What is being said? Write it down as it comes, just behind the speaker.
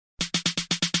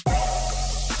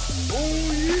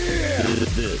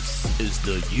This is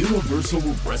the Universal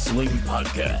Wrestling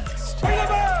Podcast.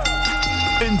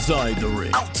 Inside the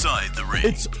ring, outside the ring,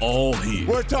 it's all here.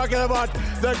 We're talking about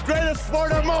the greatest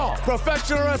sport of all,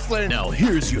 professional wrestling. Now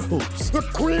here's your host, the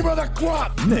cream of the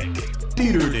crop, Nick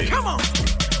Dieterding. Come on.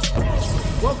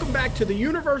 Welcome back to the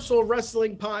Universal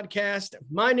Wrestling Podcast.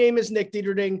 My name is Nick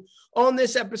Dieterding. On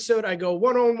this episode, I go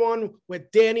one-on-one with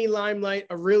Danny Limelight,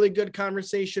 a really good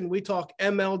conversation. We talk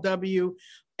MLW,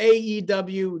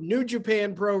 AEW, New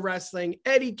Japan Pro Wrestling,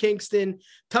 Eddie Kingston,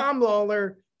 Tom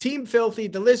Lawlor, Team Filthy.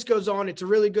 The list goes on. It's a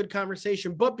really good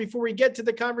conversation. But before we get to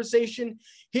the conversation,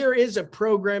 here is a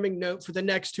programming note for the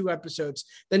next two episodes.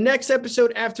 The next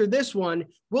episode after this one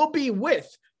will be with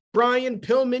Brian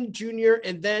Pillman Jr.,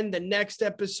 and then the next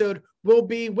episode will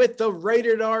be with the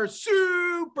Rated R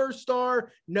superstar.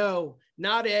 No,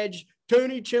 not Edge,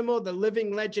 Tony Chimmel, the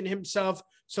living legend himself.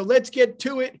 So let's get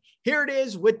to it. Here it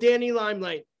is with Danny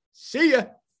Limelight. See ya.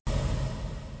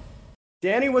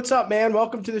 Danny, what's up, man?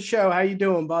 Welcome to the show. How you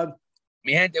doing, bud?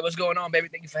 Mi gente, what's going on, baby?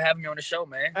 Thank you for having me on the show,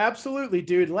 man. Absolutely,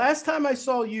 dude. Last time I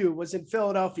saw you was in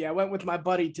Philadelphia. I went with my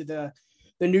buddy to the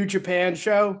New Japan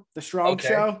show, the Strong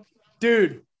show.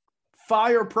 Dude,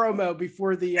 fire promo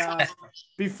before the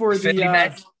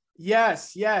match?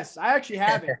 Yes. I actually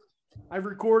have it. I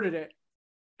recorded it.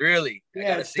 Really? Yeah, I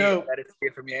gotta it's see dope. it. I gotta see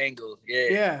it from your angle.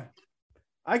 Yeah.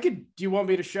 Yeah. Do you want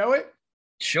me to show it?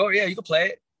 Sure, yeah, you can play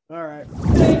it. All right.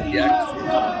 Yeah.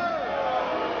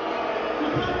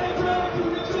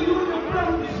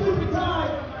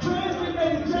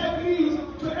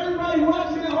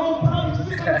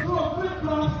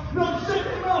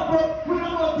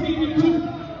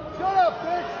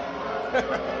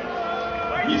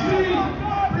 You see,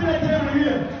 bring that camera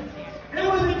here. It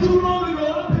wasn't too long ago,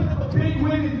 I picked up a big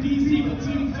win in DC for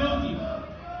Team Filthy.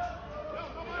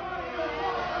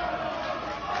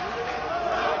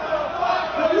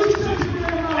 Now you shut your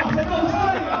damn mouth. That's what I'm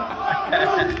saying. It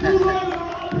wasn't too long ago,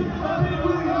 I picked up a big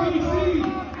win in DC,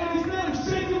 and instead of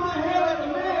shaking my head like a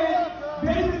man,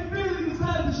 David Finley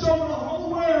decided to show the whole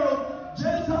world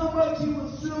just how much he was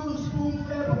silver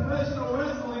spoon-fed professional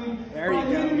wrestling. There you go.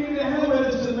 Hitting me in the head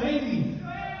with a shillelagh.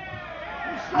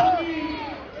 I mean,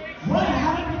 what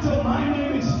happened to my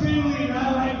name is Finley and I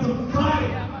like to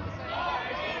fight?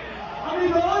 I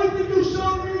mean, the only thing you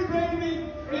showed me, baby,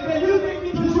 is that you think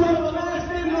because you have a last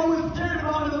name no one's cared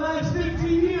about in the last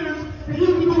 15 years, that you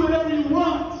can do whatever you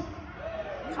want.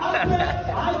 I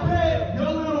bet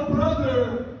your little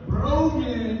brother,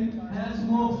 Brogan, has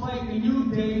more fight than you,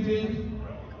 David.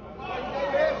 But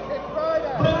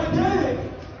I get it.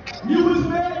 You was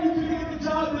mad you couldn't get the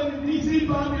job done in DC,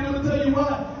 Bobby, and I'm gonna tell you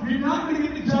what, you're not gonna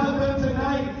get the job done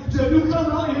tonight. So if you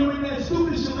come out here with that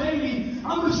stupid shillelagh,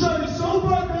 I'm gonna shove it so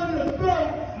far down your throat,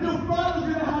 your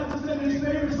father's gonna have to send his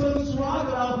favorite son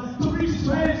Swagger out to reach his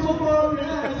hand so far up your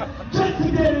ass just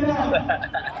to get it out.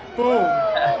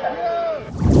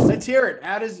 Boom. Let's hear it.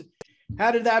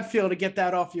 How did that feel to get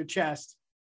that off your chest?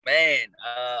 Man,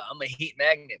 I'm a heat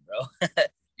magnet, bro.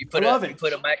 You put a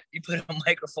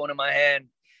microphone in my hand.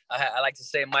 I like to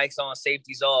say mics on,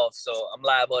 safety's off. So I'm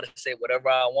liable to say whatever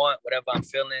I want, whatever I'm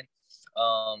feeling.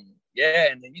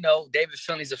 And then, David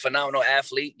Finley's a phenomenal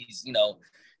athlete. He's,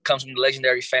 comes from a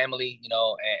legendary family,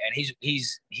 and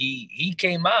he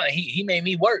came out and he made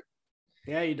me work.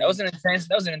 Yeah, he did. That was an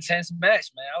intense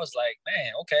match, man. I was like,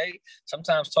 man, okay.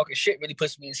 Sometimes talking shit really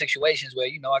puts me in situations where,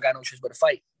 I got no choice but to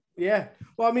fight. Yeah.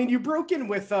 Well, I mean, you broke in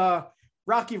with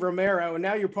Rocky Romero, and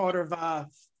now you're part of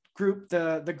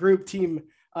the group team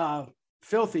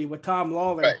Filthy with Tom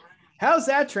Lawlor. Right. How's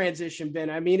that transition been?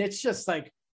 I mean, it's just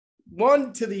like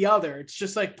one to the other. It's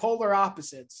just like polar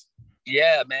opposites.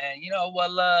 Yeah, man.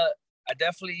 I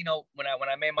definitely, when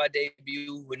I made my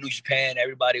debut with New Japan,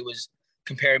 everybody was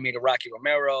comparing me to Rocky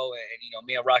Romero, and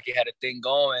me and Rocky had a thing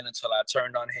going until I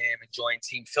turned on him and joined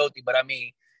Team Filthy. But I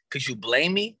mean, could you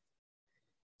blame me?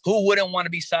 Who wouldn't want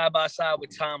to be side by side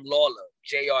with Tom Lawlor,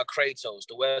 J.R. Kratos,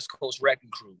 the West Coast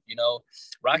Wrecking Crew?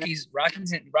 Rocky's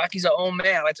our own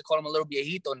man. I like to call him a little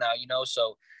viejito now,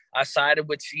 So I sided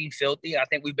with Team Filthy. I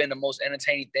think we've been the most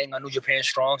entertaining thing on New Japan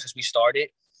Strong since we started.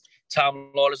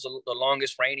 Tom Lawlor's the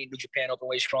longest reigning New Japan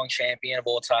Openweight Strong champion of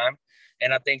all time.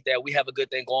 And I think that we have a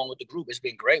good thing going with the group. It's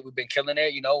been great. We've been killing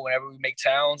it, whenever we make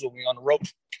towns or we're on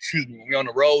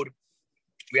the road,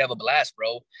 we have a blast,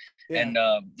 bro. Yeah. And,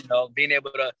 being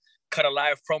able to cut a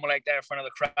live promo like that in front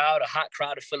of the crowd, a hot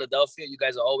crowd of Philadelphia. You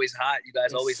guys are always hot. You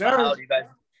guys are always loud. You guys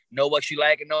know what you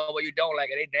like and know what you don't like.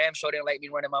 And they damn sure didn't like me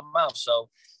running my mouth. So,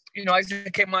 I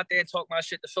just came out there and talked my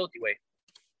shit the Filthy way.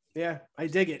 Yeah, I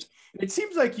dig it. It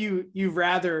seems like you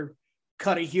rather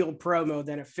cut a heel promo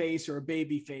than a face or a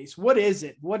baby face. What is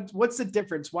it? What's the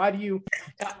difference? Why do you,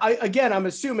 I'm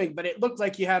assuming, but it looked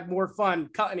like you had more fun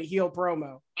cutting a heel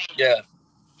promo. Yeah.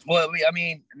 Well, I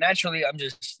mean, naturally, I'm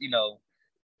just,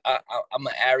 I'm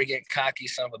an arrogant, cocky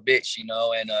son of a bitch, and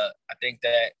I think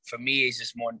that for me, it's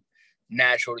just more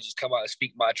natural to just come out and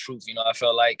speak my truth. I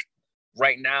feel like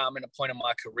right now I'm in a point in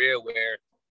my career where,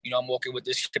 I'm walking with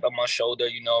this chip on my shoulder.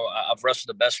 I've wrestled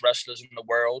the best wrestlers in the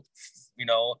world.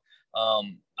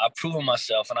 I've proven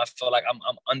myself, and I feel like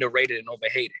I'm underrated and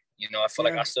overhated. I feel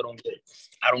like I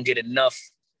don't get enough,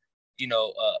 I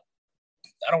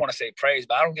don't want to say praise,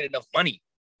 but I don't get enough money,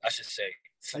 I should say,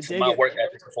 for my work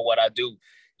ethic, for what I do.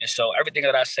 And so everything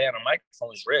that I say on a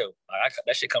microphone is real.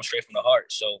 That shit comes straight from the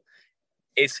heart. So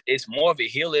it's more of a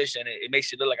heelish, and it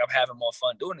makes it look like I'm having more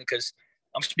fun doing it because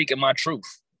I'm speaking my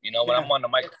truth. When I'm on the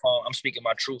microphone, I'm speaking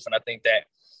my truth. And I think that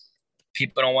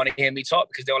people don't want to hear me talk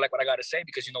because they don't like what I got to say,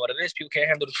 because you know what it is? People can't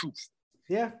handle the truth.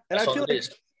 Yeah. And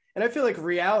I feel like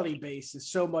reality based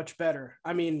is so much better.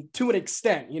 I mean, to an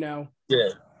extent, Yeah.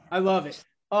 I love it.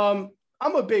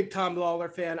 I'm a big Tom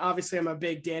Lawlor fan. Obviously, I'm a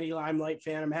big Danny Limelight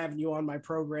fan. I'm having you on my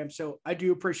program, so I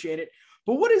do appreciate it.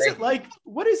 But what is it like?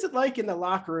 What is it like in the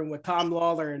locker room with Tom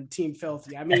Lawlor and Team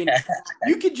Filthy? I mean,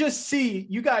 you could just see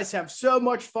you guys have so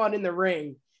much fun in the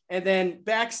ring, and then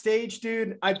backstage,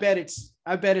 dude. I bet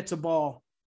it's a ball.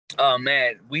 Oh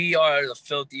man, we are the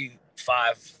Filthy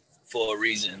Five for a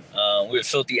reason. We're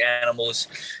filthy animals.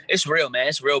 It's real, man.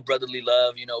 It's real brotherly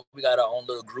love. We got our own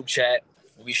little group chat.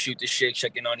 We shoot the shit,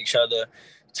 checking on each other.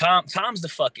 Tom's the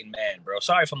fucking man, bro.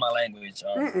 Sorry for my language.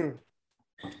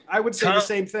 I would say the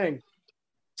same thing.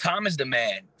 Tom is the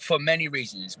man for many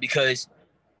reasons, because,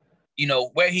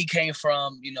 where he came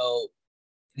from,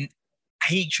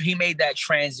 he made that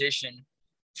transition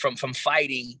from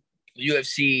fighting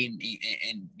UFC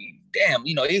and damn,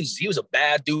 he was a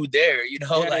bad dude there, He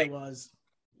was.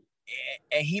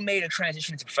 And he made a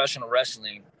transition to professional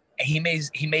wrestling, and he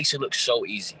makes it look so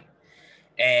easy.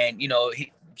 And,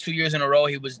 2 years in a row,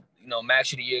 he was,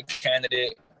 Match of the Year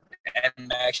candidate and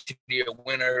Match of the Year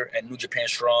winner at New Japan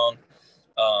Strong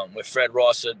with Fred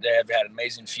Rosser. They have had an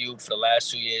amazing feud for the last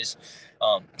 2 years.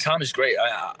 Tom is great.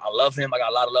 I love him. I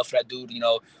got a lot of love for that dude.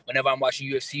 Whenever I'm watching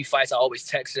UFC fights, I always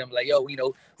text him like, yo,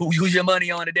 who's your money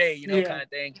on today? Kind of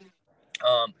thing.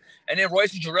 And then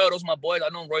Royce and Jarrell, those are my boys.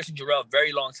 I've known Royce and Jarrell a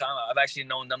very long time. I've actually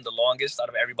known them the longest out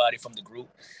of everybody from the group.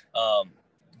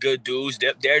 Good dudes.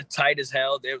 They're tight as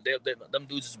hell. They're them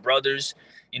dudes is brothers,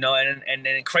 and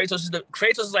then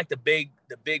Kratos is like the big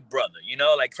brother,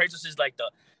 like Kratos is like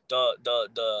the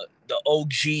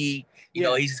OG,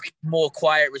 he's more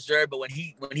quiet, reserved, but when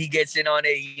he gets in on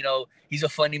it, he's a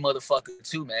funny motherfucker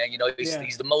too, man.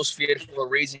 He's the most feared for a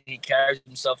reason. He carries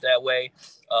himself that way.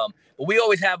 But we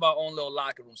always have our own little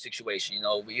locker room situation.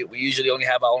 We usually only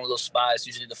have our own little spots.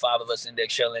 Usually the five of us in there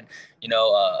chilling.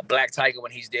 Black Tiger,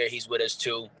 when he's there, he's with us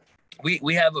too.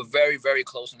 We have a very, very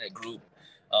close-knit group.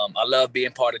 I love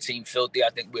being part of Team Filthy. I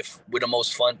think we're the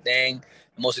most fun thing,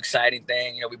 the most exciting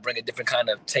thing. We bring a different kind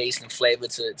of taste and flavor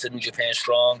to New Japan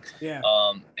Strong. Yeah.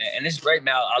 And it's great,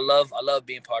 man. I love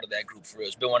being part of that group for real.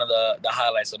 It's been one of the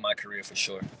highlights of my career for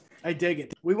sure. I dig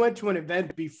it. We went to an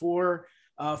event before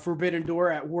Forbidden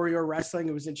Door at Warrior Wrestling.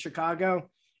 It was in Chicago,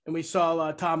 and we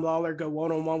saw Tom Lawlor go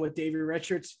one-on-one with Davey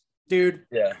Richards. Dude,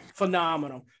 yeah,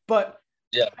 phenomenal. But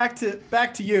yeah,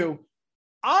 back to you.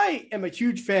 I am a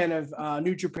huge fan of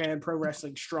New Japan Pro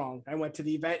Wrestling Strong. I went to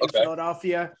the event in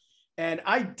Philadelphia, and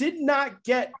I did not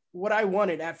get what I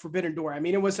wanted at Forbidden Door. I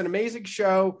mean, it was an amazing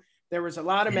show. There was a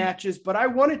lot of matches, but I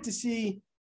wanted to see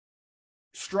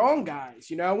strong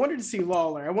guys. I wanted to see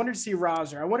Lawlor. I wanted to see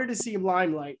Rosser. I wanted to see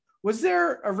Limelight. Was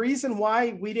there a reason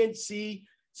why we didn't see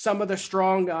some of the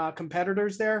strong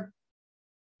competitors there?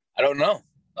 I don't know.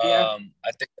 Yeah.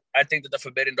 I think that the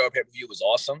Forbidden Door pay-per-view was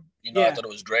awesome. I thought it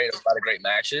was great. It was a lot of great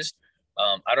matches.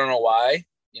 I don't know why.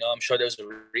 I'm sure there's a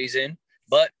reason.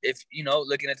 But if,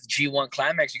 looking at the G1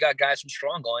 Climax, you got guys from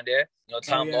Strong going there.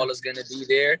 Tom Lawlor's going to be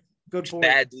there. Good point.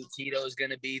 Bad Dude Tito is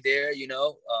going to be there,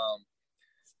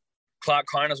 Clark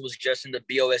Connors was just in the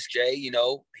BOSJ,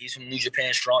 he's from New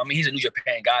Japan Strong. I mean, he's a New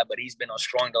Japan guy, but he's been on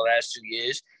Strong the last 2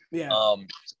 years. Yeah.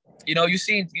 You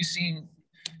seen,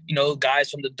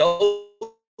 guys from the Dojo,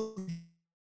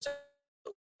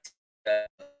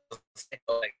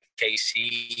 like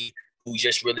KC, who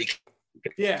just really,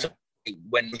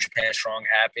 when New Japan Strong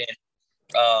happened,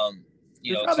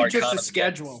 Clark just Connors a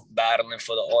schedule battling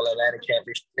for the All Atlantic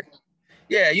Championship.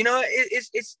 Yeah,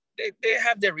 they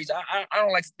have their reasons. I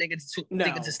don't like to think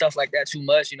into stuff like that too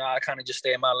much. You know, I kind of just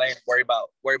stay in my lane, worry about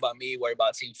me, worry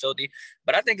about Team Filthy.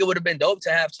 But I think it would have been dope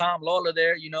to have Tom Lawlor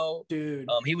there. You know, dude.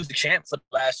 He was the champ for the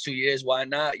last 2 years. Why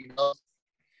not? You know,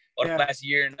 or the last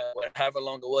year and however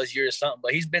long it was, year or something.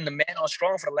 But he's been the man on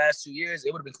strong for the last 2 years.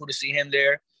 It would have been cool to see him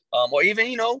there. Or even,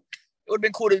 you know, it would have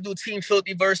been cool to do Team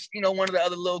Filthy versus, you know, one of the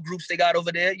other little groups they got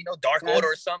over there, you know, Dark Order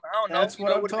or something. I don't know. That's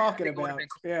what I'm talking about.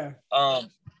 Cool. Yeah.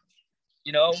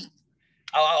 You know,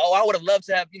 I would have loved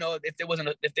to have, you know, if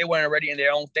they weren't already in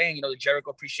their own thing, you know, the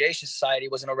Jericho Appreciation Society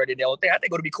wasn't already their own thing. I think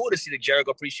it would be cool to see the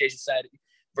Jericho Appreciation Society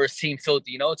versus Team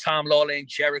Filthy, you know, Tom Lawlor and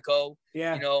Jericho,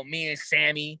 you know, me and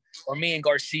Sammy, or me and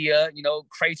Garcia, you know,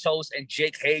 Kratos and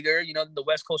Jake Hager, you know, the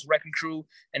West Coast Wrecking Crew,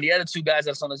 and the other two guys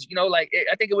that's on this, you know, like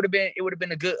I think it would have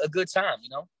been a good time, you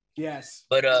know. Yes.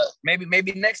 But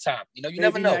maybe next time, you know, you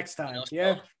never know. Next time, you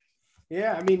know,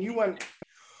 yeah. I mean, you went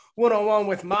one-on-one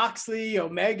with Moxley,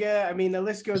 Omega. I mean, the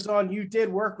list goes on. You did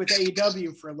work with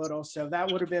AEW for a little, so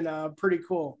that would have been pretty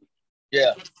cool.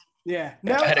 Yeah. Yeah.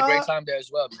 Now, I had a great time there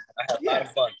as well. I had a lot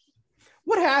of fun.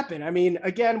 What happened? I mean,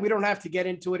 again, we don't have to get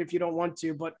into it if you don't want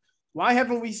to, but why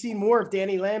haven't we seen more of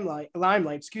Danny Limelight?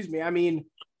 Excuse me. I mean,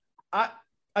 I'm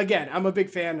a big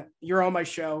fan. You're on my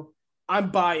show. I'm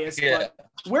biased, but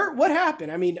what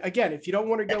happened? I mean, again, if you don't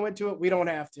want to go into it, we don't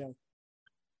have to.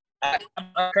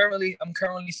 I'm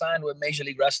currently signed with Major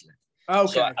League Wrestling.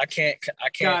 Okay. So I can't,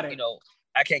 you know,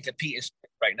 I can't compete in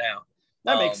right now.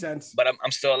 That makes sense. But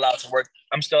I'm still allowed to work.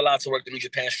 I'm still allowed to work the New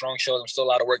Japan Strong shows. I'm still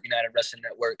allowed to work United Wrestling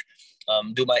Network,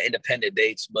 do my independent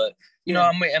dates. But, you know,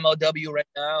 I'm with MLW right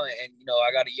now, and, you know,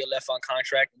 I got a year left on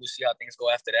contract. We'll see how things go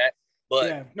after that. But,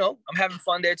 you know, I'm having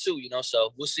fun there too, you know,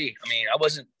 so we'll see. I mean, I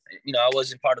wasn't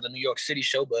part of the New York City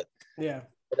show, but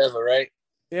whatever, right?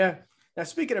 Yeah. Now,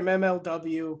 speaking of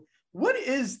MLW, what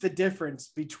is the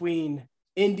difference between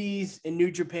Indies and New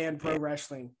Japan Pro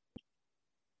Wrestling?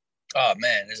 Oh,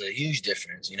 man, there's a huge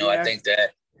difference. You know, I think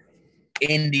that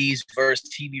Indies versus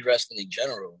TV wrestling in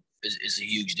general is a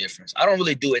huge difference. I don't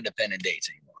really do independent dates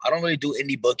anymore. I don't really do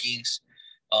indie bookings.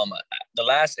 The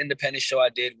last independent show I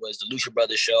did was the Lucha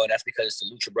Brothers show, and that's because it's the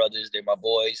Lucha Brothers. They're my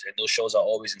boys, and those shows are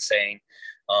always insane.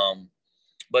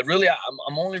 But really,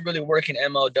 I'm only really working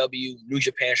MLW, New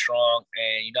Japan Strong,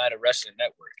 and United Wrestling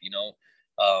Network. You know,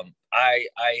 I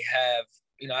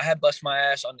had bust my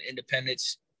ass on the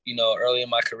independents, you know, early in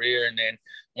my career, and then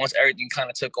once everything kind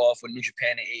of took off with New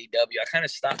Japan and AEW, I kind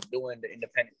of stopped doing the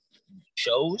independent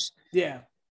shows. Yeah,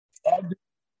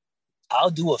 I'll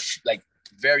do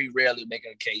very rarely make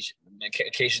an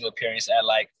occasional appearance at,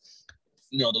 like,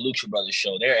 you know, the Lucha Brothers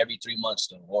show. They're every 3 months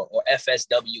though, or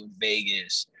FSW in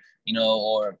Vegas, you know,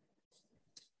 or,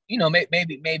 you know,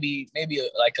 maybe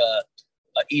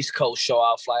a East Coast show.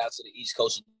 I'll fly out to the East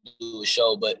Coast to do a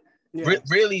show, but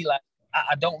really, like,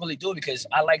 I don't really do it because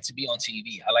I like to be on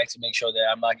TV. I like to make sure that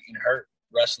I'm not getting hurt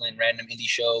wrestling random indie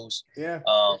shows. Yeah.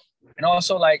 And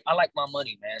also, like, I like my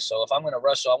money, man. So if I'm going to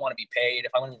wrestle, I want to be paid.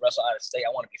 If I'm going to wrestle out of state,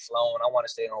 I want to be flown. I want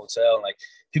to stay in a hotel. Like,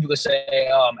 people could say,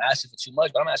 oh, I'm asking for too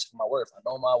much, but I'm asking for my worth. I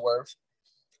know my worth.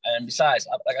 And besides,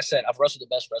 like I said, I've wrestled the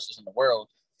best wrestlers in the world.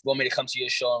 If you want me to come to your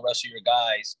show and wrestle your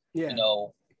guys, you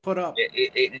know. Put up.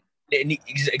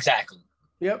 Exactly.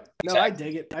 Yep. No,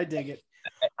 exactly. I dig it.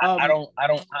 I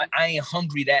ain't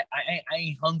hungry I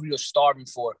ain't hungry or starving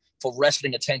for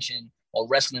wrestling attention or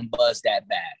wrestling buzz that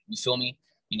bad. You feel me?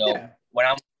 You know, when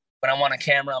I'm on a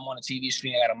camera, I'm on a TV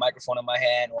screen, I got a microphone in my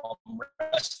hand, or I'm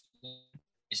wrestling,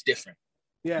 it's different.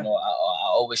 Yeah. You know, I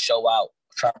always show out,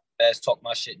 try my best, talk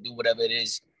my shit, do whatever it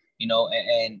is, you know,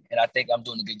 and I think I'm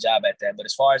doing a good job at that. But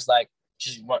as far as, like,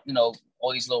 just, you know,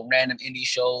 all these little random indie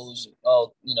shows,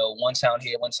 you know, one town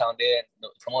here, one town there, the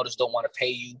promoters don't want to pay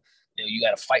you. You know, you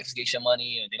got to fight to get your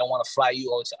money, and they don't want to fly you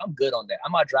all the time. I'm good on that.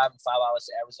 I'm not driving 5 hours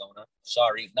to Arizona.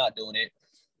 Sorry, not doing it.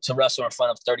 To wrestle in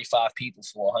front of 35 people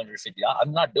for $150.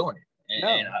 I'm not doing it.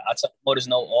 And I tell promoters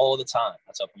no all the time.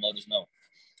 I tell promoters no,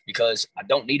 because I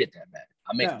don't need it that bad.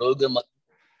 I make real good money.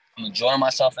 I'm enjoying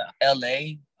myself in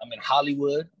LA. I'm in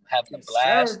Hollywood. I'm having a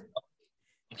blast. Sure.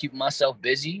 I'm keeping myself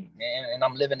busy, and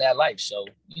I'm living that life. So,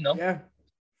 you know,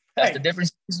 that's the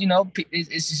difference. You know,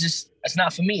 it's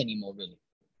not for me anymore, really.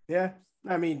 Yeah.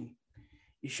 I mean,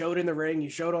 you showed in the ring, you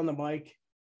showed on the mic.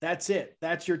 That's it.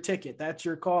 That's your ticket. That's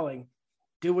your calling.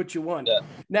 Do what you want. Yeah.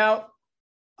 Now,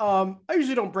 I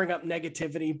usually don't bring up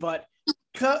negativity, but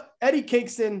Eddie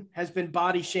Kingston has been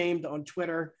body shamed on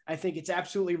Twitter. I think it's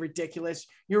absolutely ridiculous.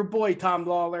 Your boy, Tom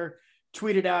Lawlor,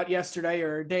 tweeted out yesterday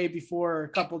or a day before or a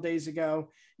couple of days ago,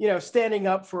 you know, standing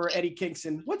up for Eddie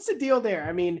Kingston. What's the deal there?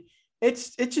 I mean,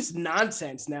 it's just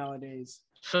nonsense nowadays.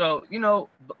 So, you know,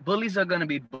 bullies are going to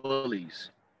be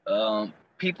bullies.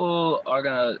 people are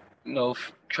gonna,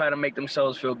 try to make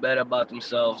themselves feel better about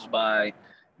themselves by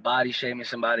body shaming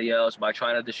somebody else, by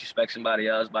trying to disrespect somebody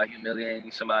else, by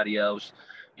humiliating somebody else.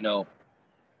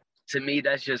 To me,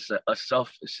 that's just a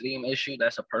self-esteem issue.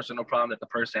 That's a personal problem that the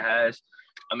person has.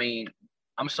 I mean,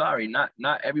 I'm sorry, not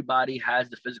everybody has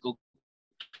the physical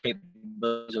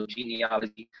capabilities or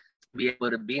genealogy to be able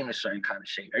to be in a certain kind of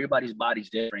shape. Everybody's body's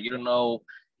different. You don't know,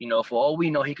 for all we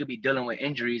know, he could be dealing with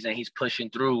injuries and he's pushing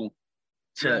through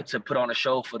to put on a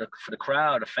show for the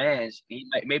crowd, the fans.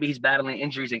 Maybe he's battling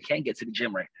injuries and can't get to the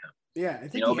gym right now. Yeah, I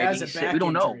think he has a back we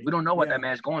don't know. injury. We don't know what that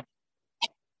man's going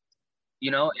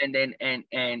through. And then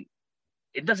and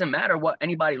it doesn't matter what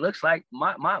anybody looks like.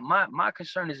 My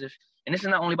concern is and this is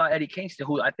not only about Eddie Kingston,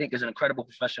 who I think is an incredible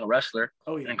professional wrestler,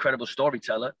 an incredible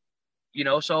storyteller,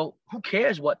 so who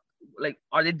cares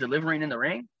are they delivering in the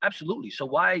ring? Absolutely. So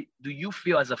why do you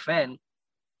feel as a fan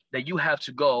that you have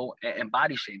to go and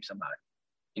body shame somebody?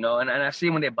 And I see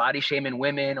when they're body shaming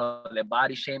women or they're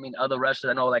body shaming other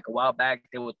wrestlers. I know like a while back,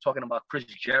 they were talking about Chris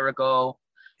Jericho,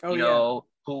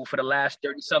 who for the last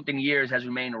 30-something years has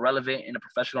remained relevant in the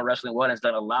professional wrestling world and has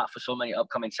done a lot for so many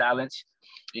upcoming talents.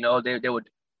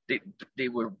 They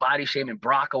were body shaming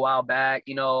Brock a while back.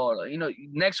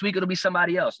 Next week it'll be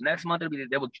somebody else. Next month it'll be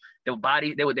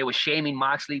they were shaming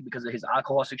Moxley because of his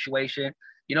alcohol situation.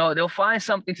 They'll find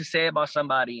something to say about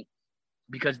somebody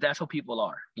because that's how people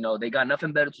are. They got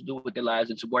nothing better to do with their lives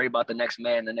than to worry about the next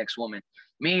man, the next woman.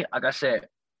 Me, like I said,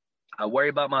 I worry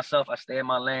about myself. I stay in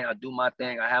my lane. I do my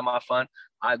thing. I have my fun.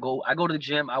 I go to the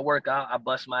gym. I work out. I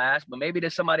bust my ass. But maybe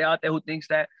there's somebody out there who thinks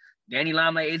that Danny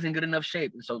Limelight isn't in good enough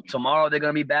shape. And so tomorrow they're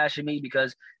gonna be bashing me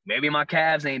because maybe my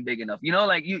calves ain't big enough. I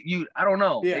don't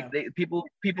know. Yeah. People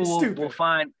will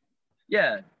find.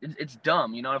 Yeah, it's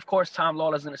dumb. Of course, Tom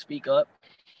Lawlor's gonna speak up.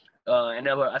 And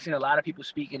I've seen a lot of people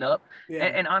speaking up. Yeah.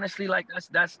 And honestly, like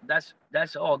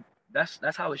that's all.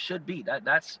 That's how it should be.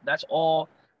 That's all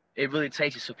it really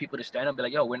takes is for people to stand up and be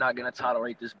like, yo, we're not going to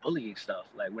tolerate this bullying stuff.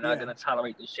 Like, we're not going to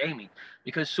tolerate this shaming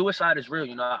because suicide is real.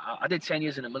 I did 10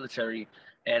 years in the military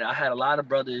and I had a lot of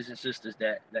brothers and sisters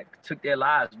that took their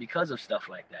lives because of stuff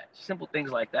like that. Simple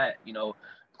things like that,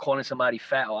 calling somebody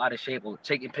fat or out of shape or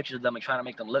taking pictures of them and trying to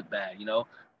make them look bad,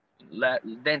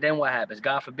 Then what happens?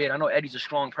 God forbid. I know Eddie's a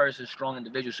strong person, strong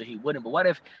individual, so he wouldn't. But what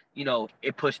if,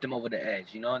 it pushed him over the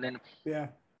edge, and then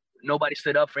nobody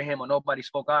stood up for him or nobody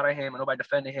spoke out of him or nobody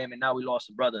defended him. And now we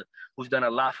lost a brother who's done a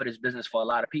lot for this business for a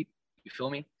lot of people. You feel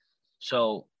me?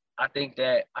 So I think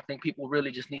people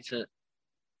really just need to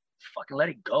fucking let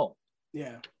it go.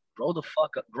 Yeah. Grow the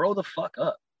fuck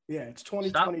up. Yeah. It's 2022.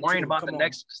 Stop worrying about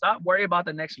stop worrying about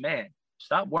the next man.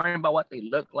 Stop worrying about what they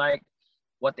look like,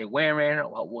 what they're wearing,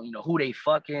 or, who they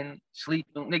fucking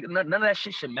sleeping. None of that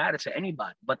shit should matter to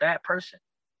anybody but that person.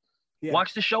 Yeah.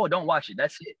 Watch the show or don't watch it.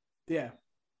 That's it. Yeah.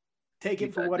 Take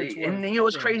it for what it's worth. And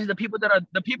what's crazy? The people that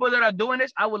are doing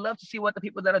this, I would love to see what the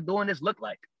people that are doing this look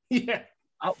like. Yeah.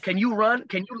 Can you run?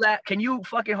 Can you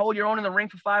fucking hold your own in the ring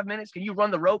for 5 minutes? Can you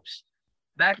run the ropes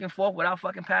back and forth without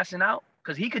fucking passing out?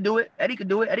 Because he could do it. Eddie could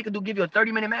do it. Eddie could give you a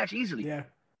 30-minute match easily. Yeah.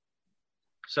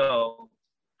 So,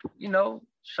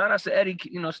 shout out to Eddie,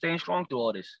 staying strong through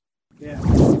all this. Yeah.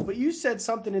 But you said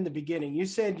something in the beginning. You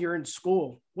said you're in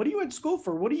school. What are you in school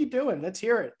for? What are you doing? Let's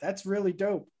hear it. That's really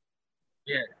dope.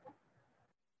 Yeah.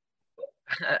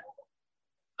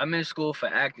 I'm in school for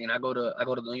acting. I go to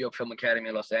the New York Film Academy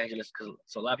in Los Angeles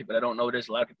so a lot of people that don't know this,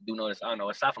 a lot of people do know this. I don't know.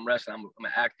 Aside from wrestling, I'm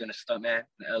an actor and a stuntman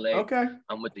in LA. Okay.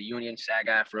 I'm with the union,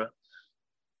 SAG-AFTRA.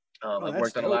 I've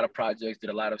worked on a lot of projects, did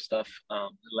a lot of stuff. The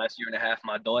last year and a half,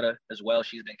 my daughter as well,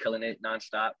 she's been killing it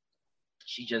nonstop.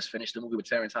 She just finished the movie with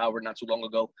Terrence Howard not too long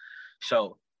ago.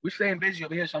 So we're staying busy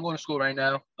over here. So I'm going to school right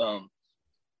now,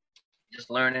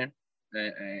 just learning.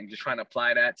 And just trying to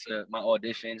apply that to my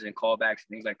auditions and callbacks and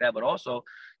things like that. But also,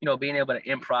 being able to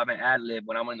improv and ad-lib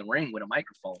when I'm in the ring with a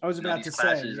microphone. I was about to say,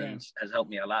 has helped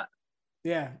me a lot.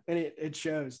 Yeah, and it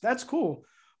shows. That's cool.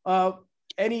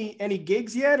 Any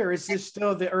gigs yet, or is this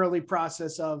still the early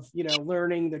process of,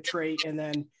 learning the trait and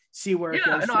then see where it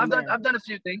goes? I've done a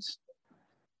few things.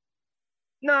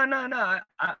 No.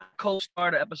 I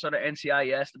co-starred an episode of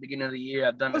NCIS at the beginning of the year.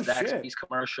 I've done a Zaxby's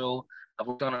commercial. I've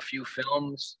worked on a few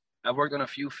films.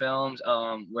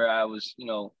 Where I was,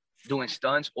 doing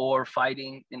stunts or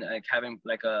fighting and having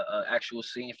like a actual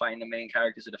scene fighting the main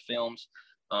characters of the films.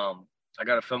 I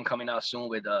got a film coming out soon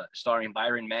with starring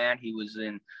Byron Mann. He was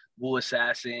in Wu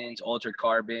Assassins, Altered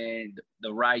Carbon,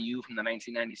 the Ryu from the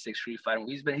 1996 Street Fighter.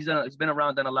 He's been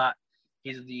around, done a lot.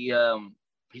 He's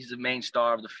the main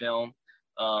star of the film.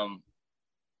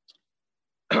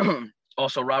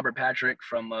 Also Robert Patrick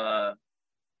from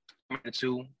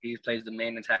 2. He plays the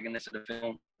main antagonist of the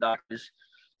film, Doctors.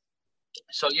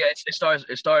 So yeah,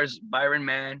 it stars Byron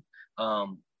Mann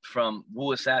from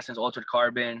Wu Assassins, Altered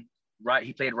Carbon. Right,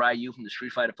 he played Ryu from the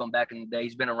Street Fighter film back in the day.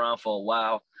 He's been around for a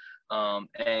while.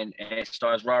 And it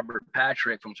stars Robert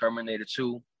Patrick from Terminator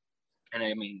 2. And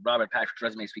I mean, Robert Patrick's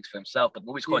resume speaks for himself. But the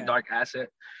movie's called Dark Asset,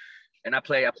 and I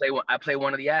play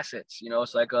one of the assets. You know,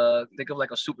 it's like think of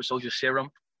like a super soldier serum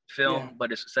film,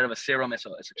 but instead of a serum, it's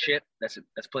a chip that's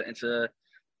put into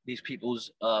these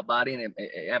people's body, and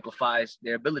it amplifies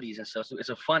their abilities and stuff. So it's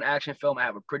a fun action film. I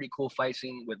have a pretty cool fight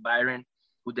scene with Byron,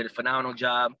 who did a phenomenal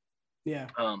job. Yeah.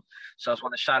 So I just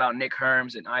want to shout out Nick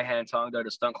Herms and Ihan Tong. They're the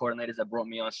stunt coordinators that brought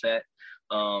me on set.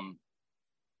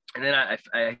 And then I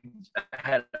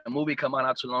had a movie come on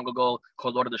not too long ago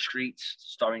called Lord of the Streets,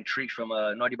 starring Treat from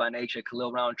Naughty by Nature,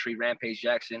 Khalil Roundtree, Rampage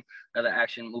Jackson, another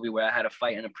action movie where I had a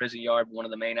fight in a prison yard with one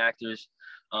of the main actors.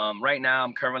 Right now,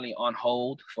 I'm currently on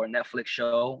hold for a Netflix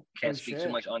show. Can't speak too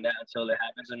much on that until it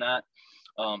happens or not.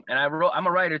 And I'm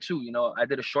a writer too. You know, I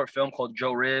did a short film called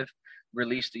Joe Riv,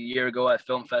 released a year ago at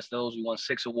film festivals. We won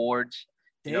 6 awards.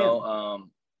 Damn. You know,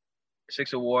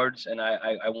 6 awards, and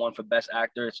I won for Best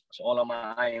Actor. It's all on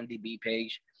my IMDb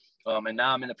page. And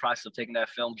now I'm in the process of taking that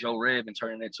film, Joe Riv, and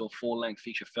turning it into a full-length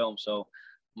feature film. So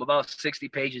I'm about 60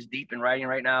 pages deep in writing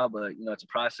right now, but, you know, it's a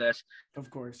process. Of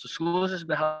course. So school has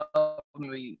been helping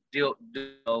me do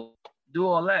all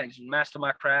that, just master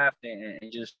my craft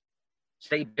and just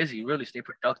stay busy, really stay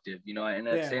productive, you know. And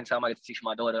at the same time, I get to teach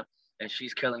my daughter, and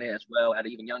she's killing it as well at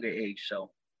an even younger age.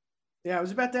 So. Yeah, I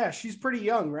was about to ask. She's pretty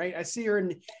young, right? I see her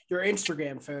in your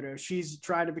Instagram photo. She's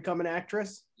trying to become an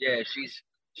actress. Yeah, she's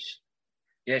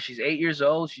 8 years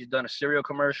old. She's done a cereal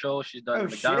commercial. She's done a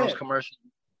McDonald's commercial.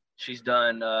 She's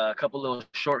done a couple little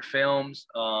short films.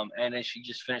 And then she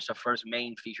just finished her first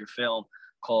main feature film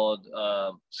called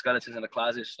Skeletons in the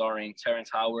Closet, starring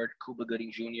Terrence Howard, Cuba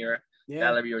Gooding Jr.,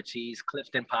 Valerie Ortiz,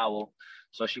 Clifton Powell.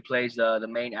 So she plays the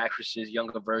main actress's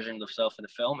younger version of herself in the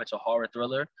film. It's a horror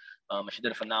thriller. And she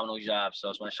did a phenomenal job. So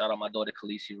I just want to shout out my daughter,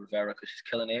 Khaleesi Rivera, because she's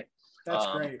killing it. That's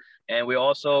great. And we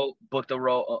also booked a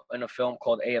role in a film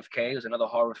called AFK. It was another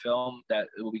horror film that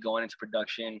will be going into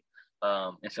production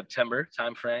in September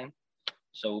timeframe.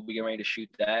 So we'll be getting ready to shoot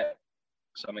that.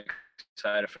 So I'm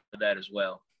excited for that as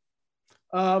well.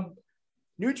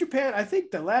 New Japan, I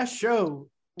think the last show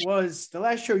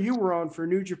you were on for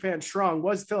New Japan Strong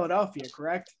was Philadelphia,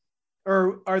 correct?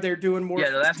 Or are they doing more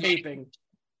taping?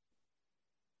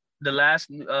 The last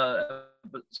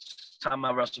time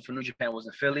I wrestled for New Japan was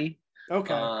in Philly.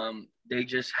 Okay. They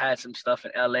just had some stuff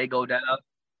in LA go down,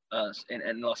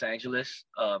 in Los Angeles,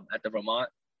 at the Vermont.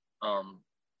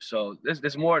 So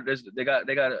there's more. They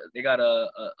got a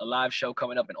live show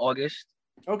coming up in August.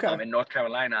 Okay. In North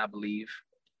Carolina, I believe.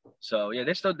 So yeah,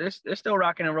 they're still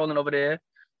rocking and rolling over there.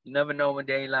 You never know when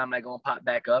Danny Limelight gonna pop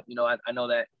back up. You know, I know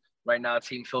that right now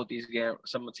Team Filthy's getting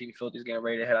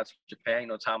ready to head out to Japan. You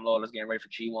know, Tom Lawlor is getting ready for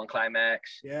G1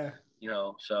 Climax. Yeah. You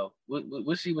know, so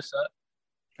we'll see what's up.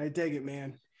 I dig it,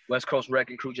 man. West Coast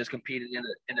Wrecking Crew just competed in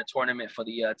the tournament for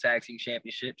the tag team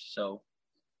championships. So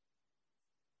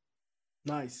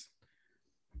nice.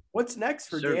 What's next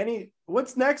for Danny?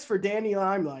 What's next for Danny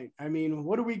Limelight? I mean,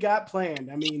 what do we got planned?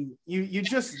 I mean, you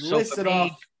just listed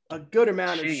off a good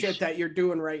amount of shit that you're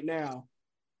doing right now.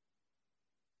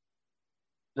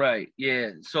 Right. Yeah.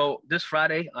 So this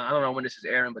Friday, I don't know when this is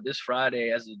airing, but this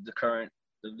Friday, as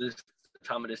this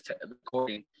time of this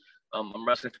recording, I'm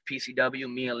wrestling for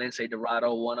PCW. Me and Lindsay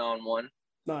Dorado 1-on-1.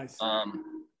 Nice.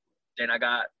 Then I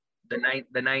got the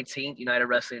 19th United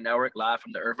Wrestling Network live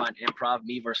from the Irvine Improv.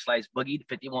 Me versus Slice Boogie. The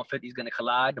 5150 is gonna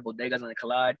collide. The Bodega's gonna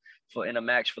collide in a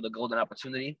match for the Golden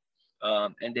Opportunity.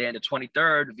 And then the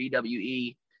 23rd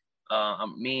VWE.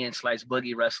 Me and Slice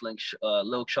Boogie wrestling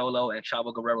Lil Cholo and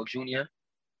Chavo Guerrero Jr.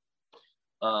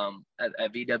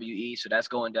 At VWE. So that's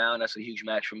going down. That's a huge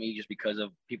match for me just because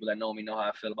of people that know me know how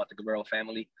I feel about the Guerrero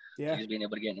family. Yeah. Just being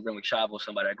able to get in the ring with Chavo,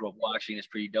 somebody I grew up watching, is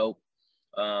pretty dope.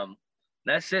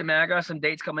 That's it, man. I got some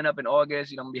dates coming up in August.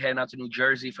 You know, I'm gonna be heading out to New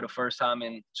Jersey for the first time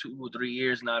in 2 or 3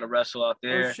 years now to wrestle out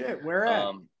there. Oh shit, where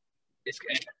at?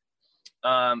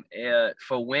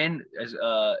 For Win,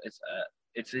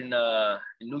 it's in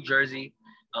New Jersey.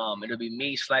 It'll be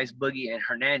me, Slice Boogie, and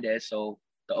Hernandez. So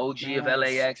the OG of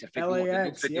LAX and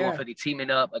 5150 teaming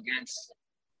up against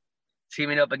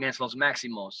Los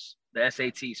Maximos, the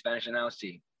SAT, Spanish announce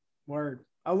team. Word.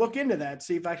 I'll look into that.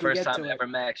 See if I can First get to it. time ever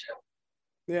match.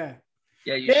 Yeah.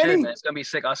 Yeah, you should, man. It's gonna be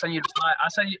sick. I'll send you the fly.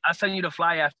 I'll send you the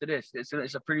fly after this. It's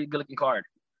a pretty good looking card.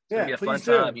 It's gonna be a fun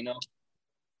time, you know.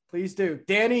 Please do.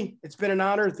 Danny, it's been an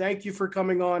honor. Thank you for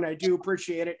coming on. I do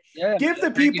appreciate it. Yeah.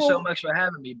 Thank you so much for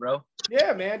having me, bro.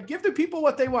 Yeah, man. Give the people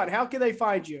what they want. How can they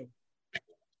find you?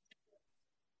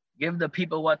 Give the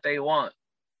people what they want.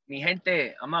 Mi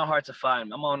gente, I'm not hard to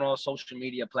find. I'm on all social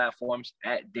media platforms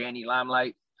at Danny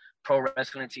Limelight,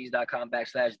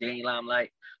 prowrestlingtees.com/Danny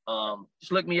Limelight.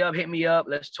 Just look me up, hit me up.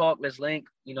 Let's talk, let's link.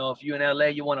 You know, if you in LA,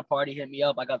 you want to party, hit me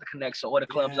up. I got the connects to all the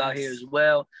clubs out here as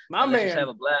well. Let's just have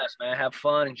a blast, man. Have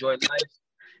fun, enjoy life,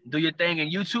 do your thing.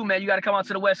 And you too, man. You got to come out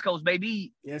to the West Coast,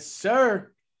 baby. Yes,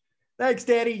 sir. Thanks,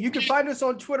 Danny. You can find us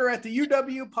on Twitter at the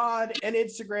UW Pod and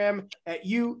Instagram at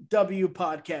UW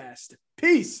Podcast.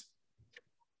 Peace.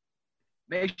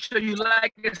 Make sure you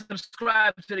like and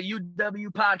subscribe to the UW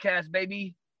Podcast,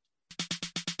 baby.